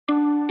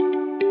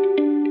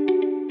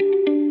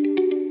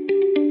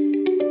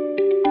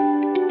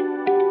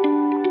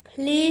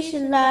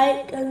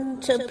like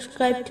and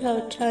subscribe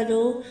to our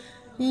channel.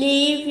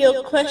 Leave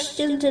your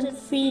questions and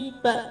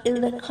feedback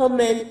in the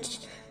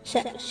comments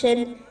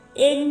section.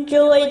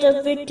 Enjoy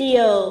the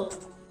video.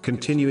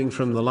 Continuing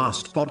from the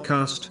last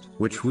podcast,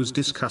 which was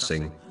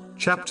discussing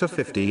chapter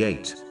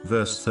 58,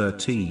 verse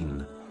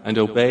 13. And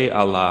obey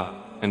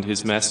Allah and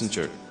His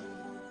Messenger.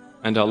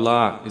 And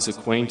Allah is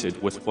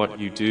acquainted with what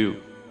you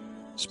do.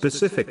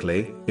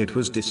 Specifically, it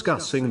was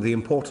discussing the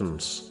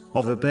importance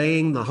of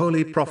obeying the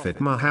Holy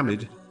Prophet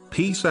Muhammad,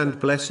 peace and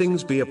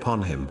blessings be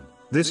upon him.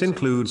 This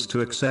includes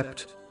to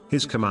accept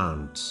his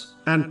commands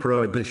and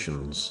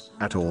prohibitions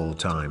at all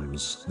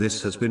times.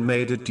 This has been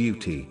made a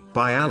duty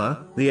by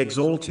Allah, the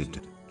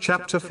Exalted.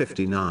 Chapter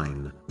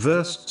 59,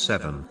 verse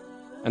 7.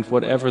 And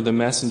whatever the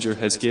Messenger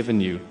has given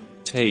you,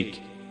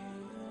 take.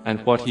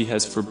 And what he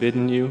has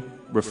forbidden you,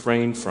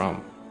 refrain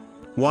from.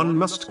 One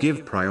must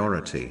give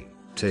priority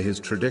to his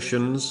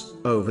traditions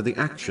over the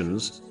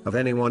actions of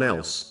anyone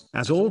else,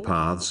 as all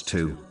paths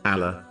to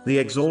Allah, the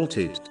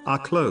Exalted, are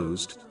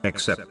closed,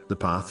 except the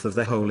path of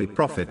the Holy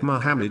Prophet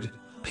Muhammad,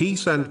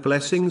 peace and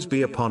blessings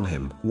be upon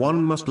him.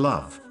 One must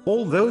love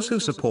all those who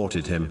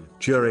supported him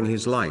during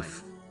his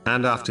life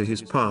and after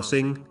his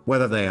passing,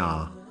 whether they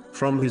are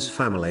from his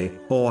family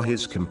or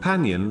his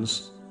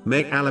companions.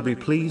 May Allah be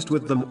pleased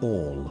with them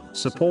all.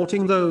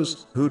 Supporting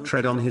those who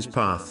tread on his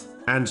path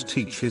and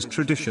teach his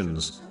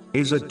traditions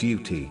is a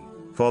duty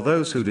for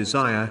those who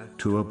desire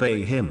to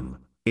obey him.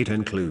 It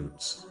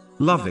includes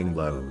loving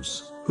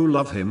those who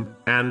love him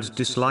and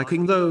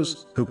disliking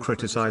those who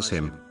criticize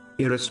him,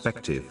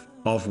 irrespective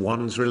of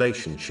one's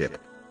relationship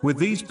with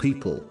these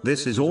people.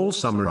 This is all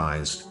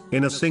summarized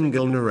in a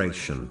single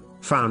narration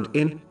found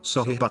in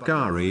Sahih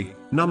Bukhari,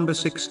 number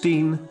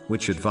 16,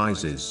 which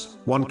advises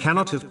one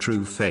cannot have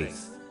true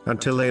faith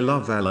until they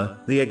love Allah,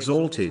 the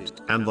Exalted,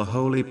 and the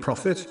Holy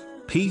Prophet,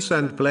 peace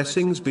and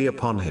blessings be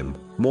upon him,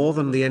 more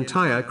than the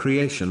entire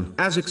creation.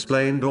 As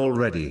explained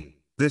already,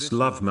 this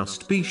love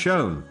must be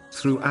shown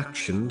through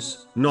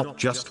actions, not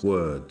just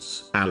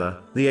words.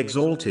 Allah, the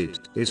Exalted,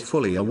 is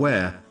fully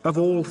aware of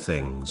all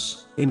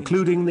things,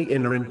 including the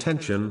inner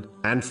intention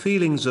and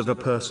feelings of a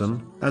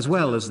person, as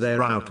well as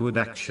their outward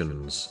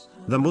actions.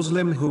 The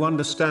Muslim who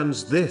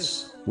understands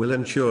this will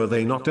ensure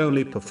they not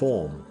only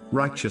perform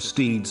righteous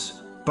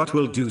deeds, but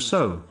will do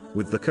so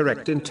with the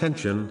correct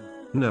intention,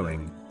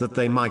 knowing that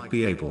they might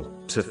be able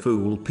to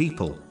fool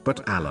people.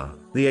 But Allah,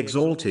 the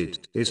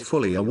Exalted, is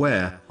fully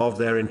aware of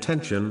their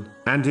intention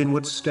and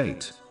inward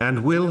state,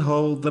 and will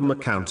hold them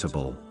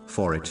accountable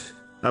for it.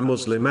 A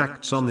Muslim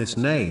acts on this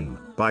name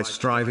by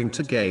striving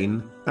to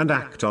gain and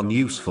act on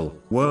useful,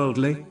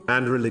 worldly,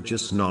 and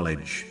religious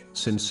knowledge,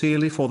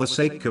 sincerely for the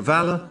sake of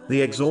Allah,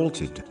 the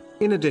Exalted.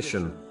 In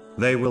addition,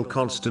 they will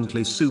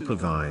constantly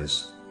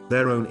supervise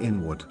their own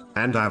inward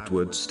and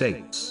outward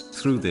states.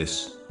 Through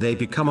this, they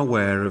become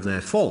aware of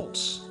their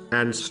faults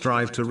and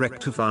strive to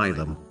rectify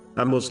them.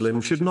 A Muslim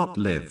should not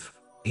live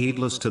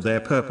heedless to their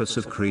purpose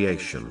of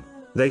creation.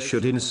 They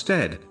should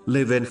instead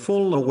live in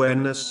full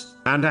awareness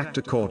and act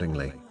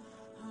accordingly.